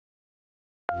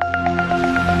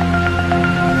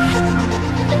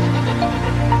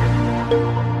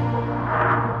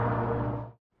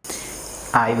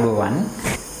ආයුබෝවන්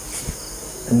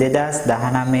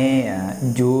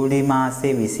 2019 ජූලි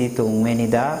මාසේ 23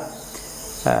 වෙනිදා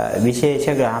විශේෂ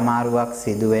ග්‍රහමාරුවක්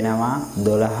සිදු වෙනවා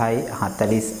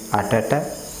 12:48ට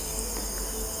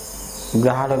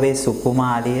ග්‍රහලෝකයේ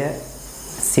සුකුමාරිය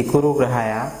සිකුරු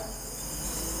ග්‍රහයා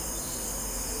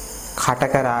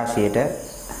කටක රාශියට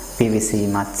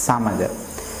පිවිසීමත් සමග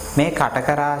මේ කටක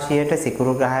රාශියට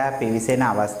සිකුරු ග්‍රහයා පිවිසෙන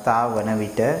අවස්ථාව වන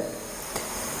විට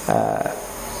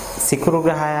සිකුරු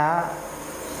ග්‍රහයා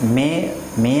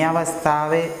මේ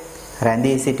අවස්ථාවේ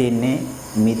රැඳී සිටින්නේ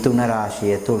මිථුන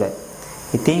රාශිය තුල.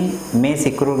 ඉතින් මේ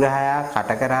සිකුරු ග්‍රහයා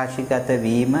කටක රාශිගත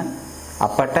වීම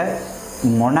අපට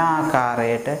මොන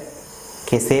ආකාරයට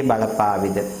කෙසේ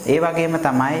බලපාවිද? ඒ වගේම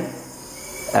තමයි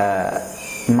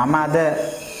මම අද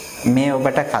මේ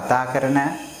ඔබට කතා කරන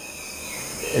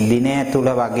දිනය තුල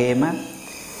වගේම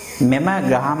මෙම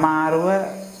ග්‍රහමාරුව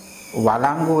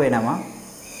වළංගු වෙනවා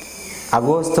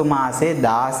අගෝස්තු මාසේ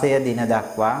 16 දින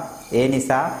දක්වා. ඒ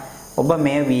නිසා ඔබ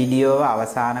මේ වීඩියෝව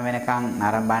අවසාන වෙනකන්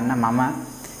නරඹන්න. මම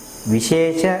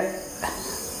විශේෂ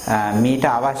මීට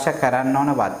අවශ්‍ය කරන්න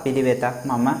ඕන වත්පිළිවෙතක්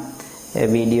මම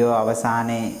වීඩියෝ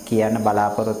අවසානයේ කියන්න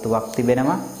බලාපොරොත්තුවක්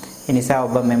තිබෙනවා. ඒ නිසා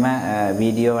ඔබ මෙම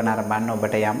වීඩියෝව නරඹන්න.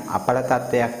 ඔබට යම් අපල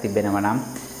තත්වයක් තිබෙනවා නම්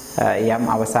යම්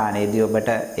අවසානයේදී ඔබට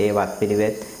ඒ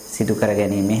වත්පිළිවෙත් සිදු කර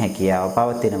ගැනීමේ හැකියාව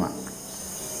පවතිනවා.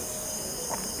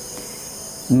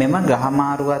 මෙම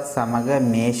ග්‍රහමාරුවත් සමග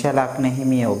මේෂ ලග්න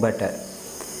හිමිය ඔබට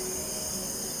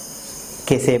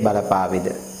කෙසේ බලපාවිද?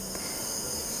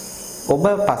 ඔබ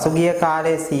පසුගිය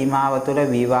කාලයේ සීමාව තුළ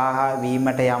විවාහ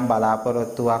වීමට යම්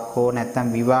බලාපොරොත්තුවක් හෝ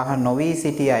නැත්නම් විවාහ නොවි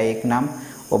සිටි අයෙක් නම්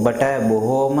ඔබට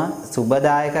බොහෝම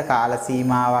සුබදායක කාල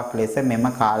සීමාවක් ලෙස මෙම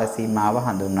කාල සීමාව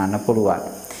හඳුන්වන්න පුළුවන්.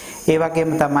 ඒ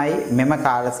වගේම තමයි මෙම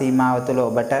කාල සීමාව තුළ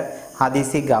ඔබට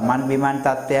හදිසි ගමන් බිමන්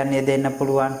තත්ත්වයන් යෙදෙන්න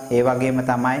පුළුවන්. ඒ වගේම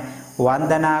තමයි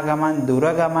වන්දනා ගමන් දුර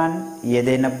ගමන්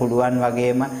යෙදෙන්න පුළුවන්.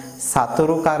 වගේම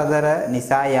සතුරු කරදර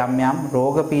නිසා යම් යම්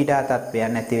රෝග පීඩා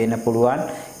තත්ත්වයන් ඇති වෙන්න පුළුවන්.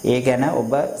 ඒ ගැන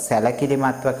ඔබ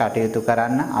සැලකිලිමත්ව කටයුතු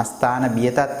කරන්න. අස්ථාන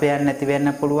බිය තත්ත්වයන් ඇති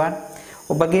වෙන්න පුළුවන්.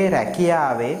 ඔබගේ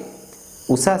රැකියාවේ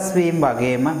උසස් වීම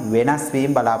වගේම වෙනස්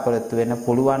වීම බලාපොරොත්තු වෙන්න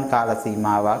පුළුවන් කාල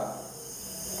සීමාවක්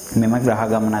මෙම ග්‍රහ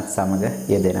ගමනත් සමග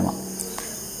යෙදෙනවා.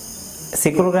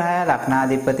 සිකුරු ග්‍රහය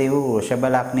ලග්නාධිපති වූ වෘෂභ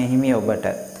ලග්නයේ හිමි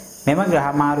ඔබට මෙම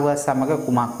ග්‍රහමාරුව සමග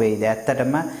කුමක් වෙයිද?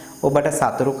 ඇත්තටම ඔබට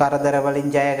සතුරු කරදර වලින්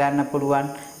ජය ගන්න පුළුවන්.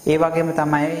 ඒ වගේම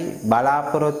තමයි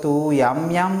බලාපොරොත්තු වූ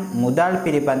යම් මුදල්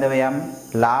පිළිබඳව යම්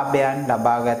ලාභයන්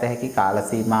ලබාගත හැකි කාල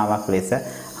සීමාවක් ලෙස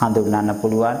හඳුන්වන්න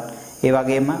පුළුවන්. ඒ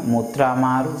වගේම මුත්‍රා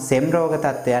මාරු සෙම් රෝග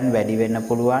තත්ත්වයන් වැඩි වෙන්න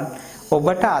පුළුවන්.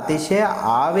 ඔබට අතිශය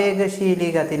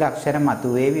ආවේගශීලී ගති ලක්ෂණ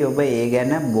මතුවේවි. ඔබ ඒ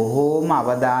ගැන බොහෝම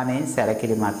අවධානයෙන්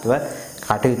සැලකිලිමත්ව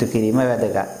කටයුතු කිරීම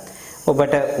වැදගත්.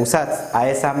 ඔබට උසස් අය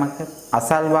සමග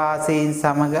අසල්වාසීන්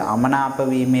සමග අමනාප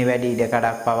වීමේ වැඩි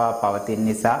ඉඩකඩක් පවා පවතින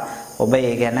නිසා ඔබ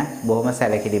ඒ ගැන බොහොම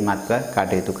සැලකිලිමත්ව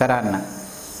කටයුතු කරන්න.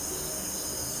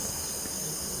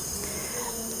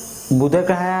 බුධ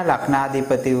ග්‍රහය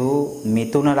ලග්නාධිපති වූ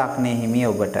මිථුන ලග්නයේ හිමි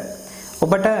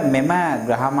ඔබට මෙම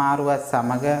ග්‍රහමාරුවත්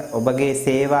සමග ඔබගේ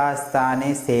සේවා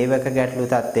ස්ථානයේ සේවක ගැටලු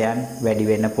තත්ත්වයන් වැඩි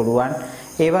වෙන්න පුළුවන්.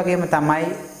 ඒ වගේම තමයි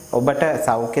ඔබට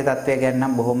සෞඛ්‍ය තත්ත්වය ගැන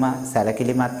නම් බොහොම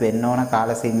සැලකිලිමත් වෙන්න ඕන කාල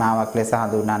සීමාවක් ලෙස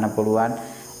හඳුන්වන්න පුළුවන්.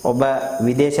 ඔබ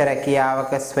විදේශ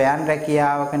රැකියාවක ස්වයං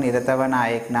රැකියාවක නිරත වන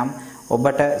අයෙක් නම්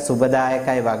ඔබට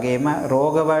සුබදායකයි. වගේම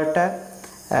රෝගවලට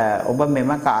ඔබ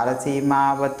මෙම කාල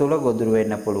සීමාව තුළ ගොදුරු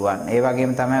වෙන්න පුළුවන්. ඒ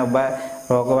වගේම තමයි ඔබ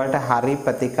රෝගවලට හරි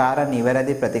ප්‍රතිකාර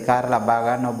නිවැරදි ප්‍රතිකාර ලබා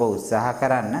ගන්න ඔබ උත්සාහ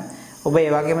කරන්න. ඔබ ඒ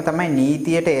වගේම තමයි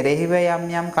නීතියට එරෙහිව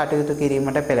යම් කටයුතු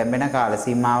කිරීමට පෙළඹෙන කාල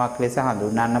සීමාවක් ලෙස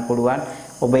හඳුන්වන්න පුළුවන්.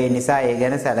 ඔබ ඒ නිසා ඒ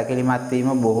ගැන සැලකිලිමත් වීම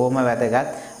බොහෝම වැදගත්.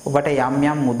 ඔබට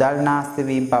යම් මුදල් නාස්ති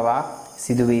වීම පවා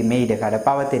සිදුවීමේ ඉඩකඩ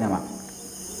පවතිනවා.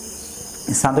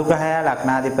 සඳු ග්‍රහය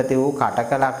ලග්නාධිපති වූ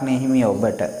කටක ලග්නයේ හිමි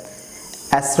ඔබට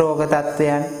ඇස් රෝග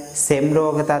තත්ත්වයන්, සෙම්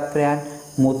රෝග තත්ත්වයන්,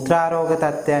 මුත්‍රා රෝග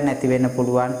තත්ත්වයන් ඇති වෙන්න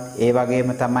පුළුවන්. ඒ වගේම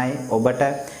තමයි ඔබට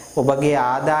ඔබගේ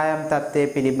ආදායම් තත්ත්වය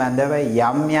පිළිබඳව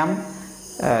යම්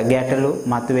ගැටලු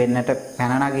මතුවෙන්නට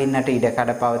පැන නගින්නට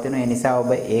ඉඩකඩ පවතින. ඒ නිසා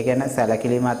ඔබ ඒ ගැන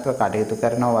සැලකිලිමත්ව කටයුතු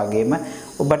කරනවා. වගේම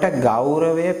ඔබට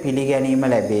ගෞරවය පිළිගැනීම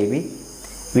ලැබේවි.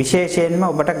 විශේෂයෙන්ම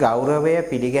ඔබට ගෞරවය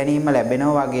පිළිගැනීම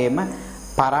ලැබෙනවා. වගේම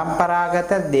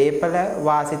පරම්පරාගත දේපල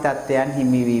වාසි තත්ත්වයන්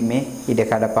හිමිවීමේ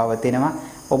ඉඩකඩ පවතිනවා.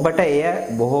 ඔබට එය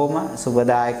බොහෝම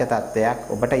සුබදායක තත්ත්වයක්.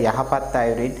 ඔබට යහපත්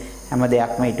අයුරින් හැම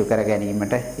දෙයක්ම ඉටු කර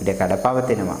ගැනීමට ඉඩකඩ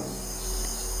පවතිනවා.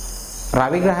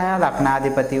 රවි ග්‍රහය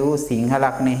ලග්නාධිපති වූ සිංහ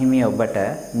ලග්නයේ හිමි ඔබට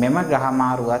මෙම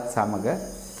ග්‍රහමාරුවත් සමග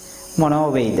මොනෝ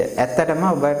වෙයිද? ඇත්තටම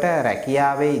ඔබට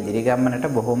රැකියාවේ ඉදිරි ගමනට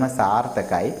බොහොම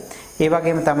සාර්ථකයි. ඒ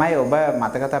වගේම තමයි ඔබ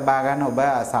මතක තබා ගන්න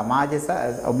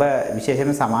ඔබ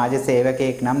විශේෂයෙන්ම සමාජ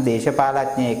සේවකයෙක් නම්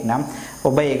දේශපාලඥයෙක් නම්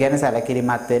ඔබ ඒ ගැන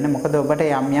සැලකිලිමත් වෙන්න. මොකද ඔබට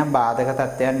යම් බාධක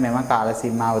තත්ත්වයන් මෙම කාල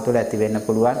සීමාව තුළ ඇති වෙන්න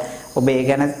පුළුවන්. ඔබ ඒ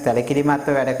ගැන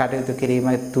සැලකිලිමත්ව වැඩ කටයුතු කිරීම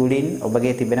තුළින්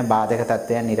ඔබගේ තිබෙන බාධක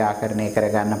තත්ත්වයන් निराකරණය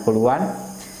කරගන්න පුළුවන්.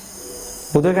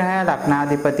 බුධ ග්‍රහය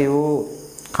ලග්නාධිපති වූ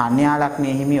කන්‍යා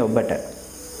ලග්නයේ හිමි ඔබට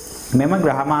මෙම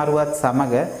ග්‍රහමාරුවත්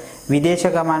සමග විදේශ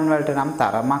ගමන් වලට නම්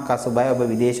තරමක් අසුබයි. ඔබ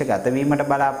විදේශ ගත වීමට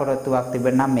බලාපොරොත්තුවක්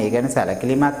තිබෙනම් මේ ගැන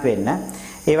සැලකිලිමත් වෙන්න.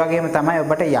 ඒ වගේම තමයි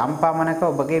ඔබට යම් පමණක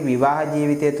ඔබගේ විවාහ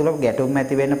ජීවිතය තුළ ගැටුම්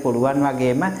ඇති වෙන්න පුළුවන්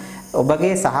වගේම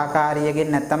ඔබගේ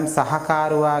සහකාරියගෙන් නැත්නම්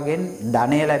සහකාරුවාගෙන්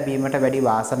ධනය ලැබීමට වැඩි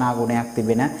වාසනා ගුණයක්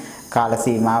තිබෙන කාල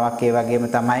සීමාවක්. ඒ වගේම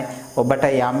තමයි ඔබට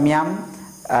යම්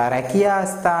රැකියා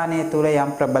ස්ථානයේ තුල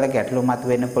යම් ප්‍රබල ගැටලු මත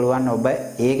වෙන්න පුළුවන්. ඔබ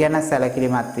ඒ ගැන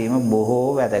සැලකිලිමත් වීම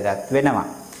බොහෝ වැදගත් වෙනවා.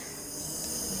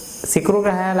 සිකුරු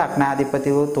ග්‍රහය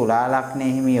ලග්නාධිපති වූ තුලා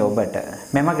ලග්නයේ හිමි ඔබට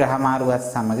මෙම ග්‍රහමාරුවත්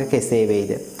සමග කෙසේ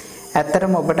වේද?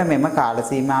 ඇත්තටම ඔබට මෙම කාල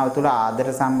සීමාව තුළ ආදර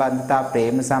සම්බන්ධතා,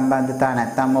 ප්‍රේම සම්බන්ධතා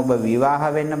නැත්නම් ඔබ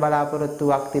විවාහ වෙන්න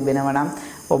බලාපොරොත්තුවක් තිබෙනවා නම්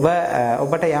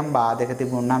ඔබට යම් බාධක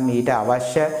තිබුණා නම් ඊට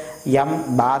අවශ්‍ය යම්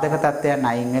බාධක තත්ත්වයන්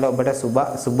අයින් වෙලා ඔබට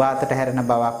සුභාතට හැරෙන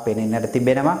බවක් පෙනෙන්නට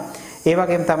තිබෙනවා. ඒ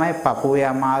වගේම තමයි පපුවේ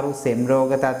අමාරු, සෙම්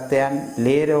රෝග තත්ත්වයන්,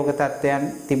 ලේ රෝග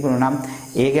තත්ත්වයන් තිබුණා නම්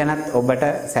ඒ ගැනත් ඔබට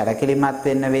සැලකිලිමත්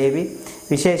වෙන්න වේවි.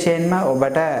 විශේෂයෙන්ම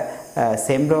ඔබට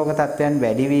සෙම් රෝග තත්ත්වයන්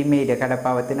වැඩි වීමේ ඉඩකඩ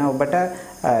පවතින. ඔබට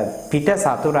පිට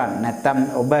සතුරන්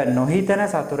නැත්නම් ඔබ නොහිතන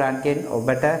සතුරන්ගෙන්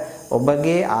ඔබට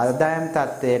ඔබගේ ආදායම්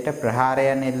තත්ත්වයට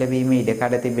ප්‍රහාරයන් එල්ල වීමේ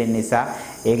ඉඩකඩ තිබෙන නිසා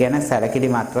ඒ ගැන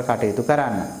සැලකිලිමත්ව කටයුතු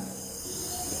කරන්න.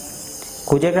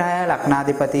 කුජ ග්‍රහය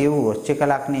ලග්නාධිපති වූ වෘශ්චික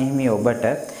ලග්නයේ හිමි ඔබට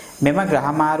මෙම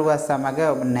ග්‍රහමාරුවත් සමග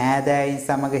නෑදෑයින්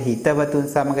සමග හිතවතුන්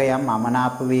සමග යම්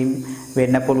අමනාප වීම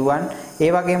වෙන්න පුළුවන්.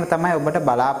 ඒ වගේම තමයි ඔබට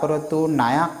බලාපොරොත්තු වූ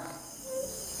ණයක්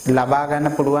ලබා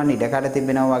ගන්න පුළුවන් ඉඩකඩ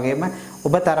තිබෙනවා. වගේම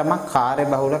ඔබ තරමක්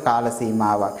කාර්යබහුල කාල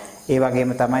සීමාවක්. ඒ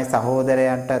වගේම තමයි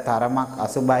සහෝදරයන්ට තරමක්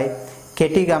අසුබයි.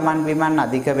 කෙටි ගමන් විමන්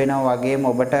අධික වෙනවා. වගේම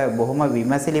ඔබට බොහොම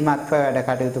විමසිලිමත්ව වැඩ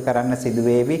කටයුතු කරන්න සිදු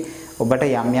වේවි. ඔබට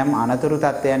යම් අනතුරු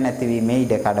තත්ත්වයන් ඇතිවීමේ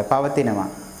ඉඩකඩ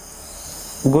පවතිනවා.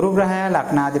 ගුරු ග්‍රහය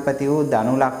ලග්නාධිපති වූ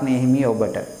ධනු ලග්නයේ හිමි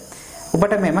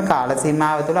ඔබට මෙම කාල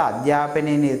සීමාව තුළ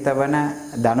අධ්‍යාපනයේ නිරත වන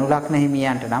ධනු ලග්න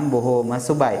හිමියන්ට නම් බොහෝම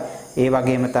සුබයි. ඒ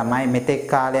වගේම තමයි මෙතෙක්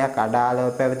කාලයක්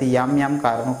අඩාලව පැවති යම්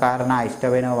කරුණු කාරණා ඉෂ්ට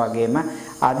වෙනවා. වගේම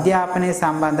අධ්‍යාපනයේ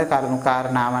සම්බන්ධ කරුණු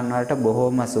කාරණාවන් වලට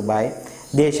බොහෝම සුබයි.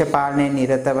 දේශපාලනයේ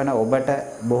නිරත වන ඔබට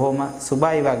බොහෝම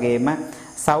සුබයි. වගේම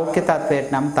සෞඛ්‍ය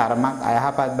තත්වයට නම් තරමක්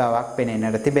අයහපත් බවක්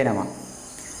පෙනෙන්නට තිබෙනවා.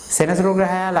 සෙනසුරු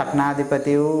ග්‍රහය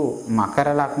ලග්නාධිපති වූ මකර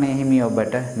ලග්නයේ හිමි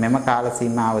ඔබට මෙම කාල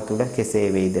සීමාව තුළ කෙසේ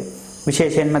වේද?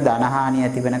 විශේෂයෙන්ම ධනහානිය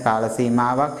ඇති වෙන කාල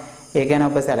සීමාවක්. ඒ ගැන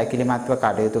ඔබ සැලකිලිමත්ව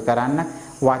කටයුතු කරන්න.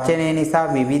 වචනය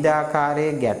නිසා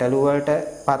විවිධාකාරයේ ගැටලු වලට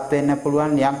පත් වෙන්න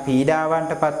පුළුවන්, යම්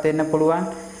පීඩාවන්ට පත් වෙන්න පුළුවන්.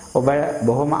 ඔබ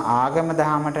බොහොම ආගම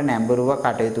දහමට නැඹුරුව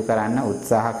කටයුතු කරන්න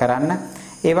උත්සාහ කරන්න.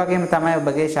 ඒ වගේම තමයි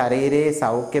ඔබගේ ශරීරයේ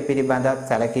සෞඛ්‍ය පිළිබඳව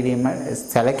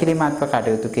සැලකිලිමත්ව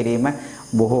කටයුතු කිරීම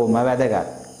බොහෝම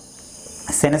වැදගත්.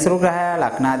 සෙනසුරු ග්‍රහය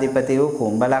ලග්නාධිපති වූ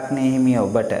කුම්භ ලග්නයේ හිමි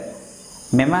ඔබට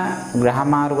මෙම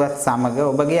ග්‍රහමාරුවත් සමග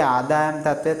ඔබගේ ආදායම්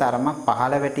තත්ත්වය තරමක්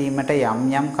පහළ වැටීමට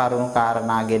යම් කරුණු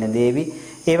කාරණා ගෙන දේවි.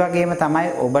 ඒ වගේම තමයි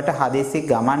ඔබට හදිසි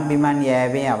ගමන් බිමන්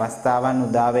යෑමේ අවස්ථාවන්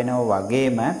උදා වෙනවා.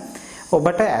 වගේම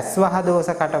ඔබට ඇස්වහ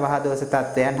දෝෂ, කටවහ දෝෂ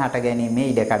තත්ත්වයන් හට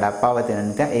ගැනීමේ ඉඩකඩක් පවතින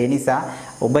නිසා ඒ නිසා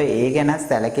ඔබ ඒ ගැන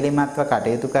සැලකිලිමත්ව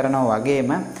කටයුතු කරනවා.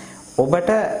 වගේම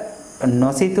ඔබට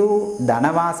නොසිතූ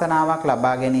ධන වාසනාවක්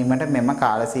ලබා ගැනීමට මෙම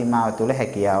කාල සීමාව තුළ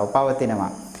හැකියාව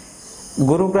පවතිනවා.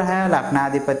 ගුරු ග්‍රහය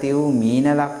ලග්නාධිපති වූ මීන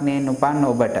ලග්නයෙන් උපන්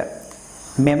ඔබට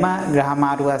මෙම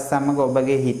ග්‍රහමාරුවත් සමග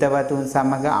ඔබගේ හිතවතුන්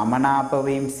සමග අමනාප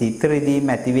වීම, සිත් රිදීම්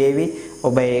ඇති වේවි.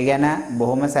 ඔබ ඒ ගැන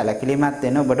බොහොම සැලකිලිමත්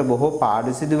වෙන්න. ඔබට බොහෝ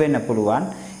පාඩු සිදු වෙන්න පුළුවන්.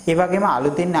 ඒ වගේම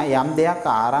අලුතින් යම් දෙයක්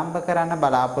ආරම්භ කරන්න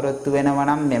බලාපොරොත්තු වෙනවා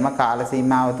නම් මෙම කාල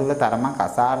සීමාව තුළ තරමක්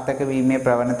අසාර්ථක වීමේ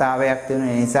ප්‍රවණතාවයක්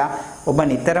තියෙන නිසා ඔබ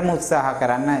නිතරම උත්සාහ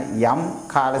කරන්න යම්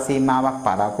කාල සීමාවක්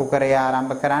පරක්කු කර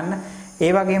ආරම්භ කරන්න.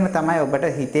 ඒ වගේම තමයි ඔබට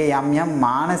හිතේ යම්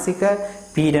මානසික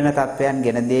පීඩන තත්වයන්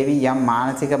ගෙන දේවි. යම්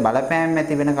මානසික බලපෑම්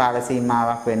ඇති වෙන කාල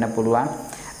සීමාවක් වෙන්න පුළුවන්.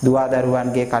 දුවා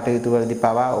දරුවන්ගේ කටයුතු වලදී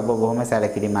පවා ඔබ බොහොම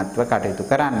සැලකිලිමත්ව කටයුතු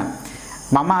කරන්න.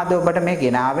 මම අද ඔබට මේ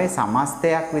ගෙනාවේ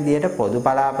සමස්තයක් විදියට පොදු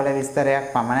පලාපල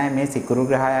විස්තරයක් පමණයි. මේ සිකුරු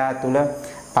ග්‍රහය තුල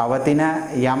පවතින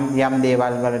යම්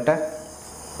දේවල් වලට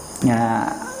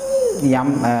යම්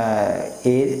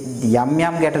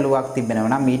ගැටලුවක්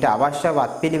තිබෙනවා නම් ඊට අවශ්‍ය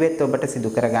වත්පිළිවෙත් ඔබට සිදු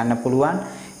කර ගන්න පුළුවන්.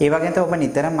 ඒ වගේම ඔබ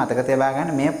නිතරම මතක තබා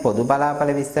ගන්න මේ පොදු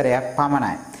බලාපල විස්තරයක්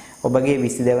පමණයි. ඔබගේ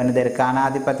 22 වන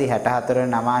දරකානාධිපති 64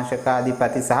 වන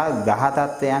නවාංශකාධිපති සහ ග්‍රහ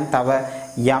තත්වයන් තව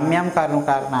යම් කරුණු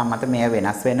කාරණා මත මෙය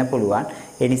වෙනස් වෙන්න පුළුවන්.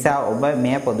 ඒ නිසා ඔබ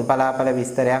මේ පොදු පලාපල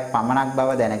විස්තරයක් පමණක් බව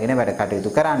දැනගෙන වැඩ කටයුතු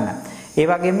කරන්න. ඒ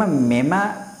වගේම මෙම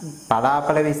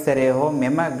පලාපල විස්තරය හෝ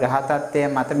මෙම ග්‍රහ තත්ත්වය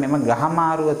මත මෙම ග්‍රහ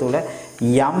මාරුව තුල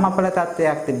යම් අපල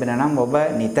තත්වයක් තිබෙනවා නම් ඔබ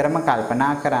නිතරම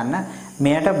කල්පනා කරන්න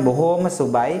මෙයට බොහෝම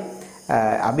සුබයි.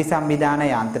 අභිසම්විධාන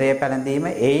යන්ත්‍රය පැළඳීම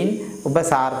එයින් ඔබ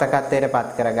සාර්ථකත්වයට පත්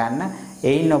කරගන්න.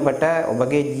 එයින් ඔබට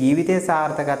ඔබගේ ජීවිතය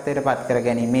සාර්ථකත්වයට පත් කර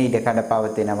ගැනීම ඉඩකඩ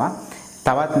පවතිනවා.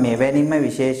 තවත් මෙවැනිම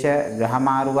විශේෂ ග්‍රහ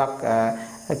මාරුවක්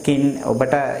කින්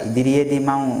ඔබට ඉදිරියේදී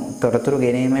මම තොරතුරු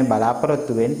ගෙනීමේ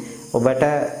බලාපොරොත්තු වෙන්නේ. ඔබට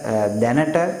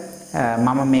දැනට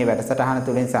මම මේ වැඩසටහන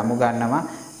තුලින් සමුගන්නවා.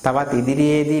 තවත්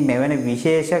ඉදිරියේදී මෙවැනි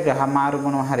විශේෂ ග්‍රහ මාරු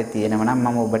මොනවා හරි තියෙනවා නම්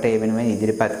මම ඔබට ඒ වෙනුවෙන්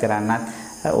ඉදිරිපත් කරන්නත්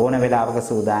ඕන වෙලාවක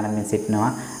සූදානම්ව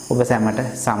සිටිනවා. ඔබ සැමට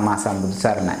සම්මා සම්බුදු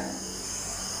සරණයි.